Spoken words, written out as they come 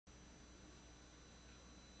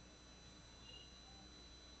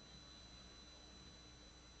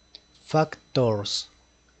Factors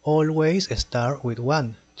always start with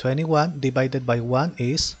 1. 21 divided by 1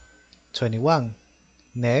 is 21.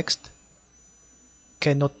 Next,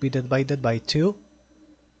 cannot be divided by 2.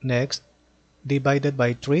 Next, divided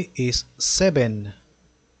by 3 is 7.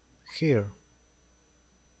 Here.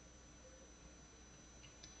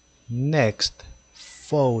 Next,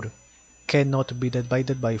 4 cannot be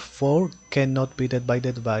divided by 4, cannot be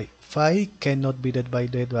divided by 5, cannot be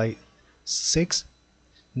divided by 6.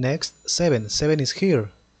 Next, 7. 7 is here.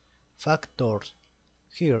 Factors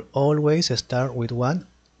here always start with 1.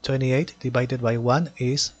 28 divided by 1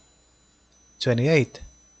 is 28.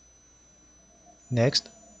 Next,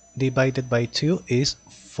 divided by 2 is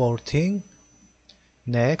 14.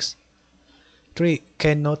 Next, 3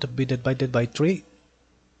 cannot be divided by 3.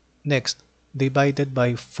 Next, divided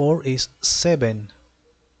by 4 is 7.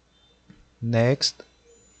 Next,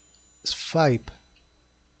 5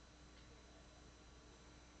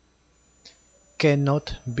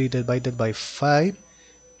 cannot be divided by 5,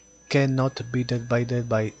 cannot be divided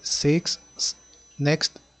by 6.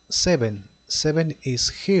 Next, 7. 7 is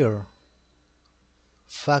here.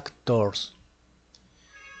 Factors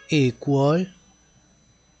equal.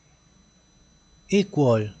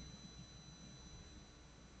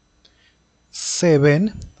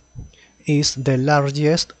 7 is the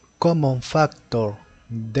largest common factor,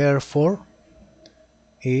 therefore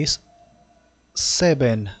is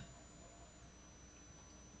 7.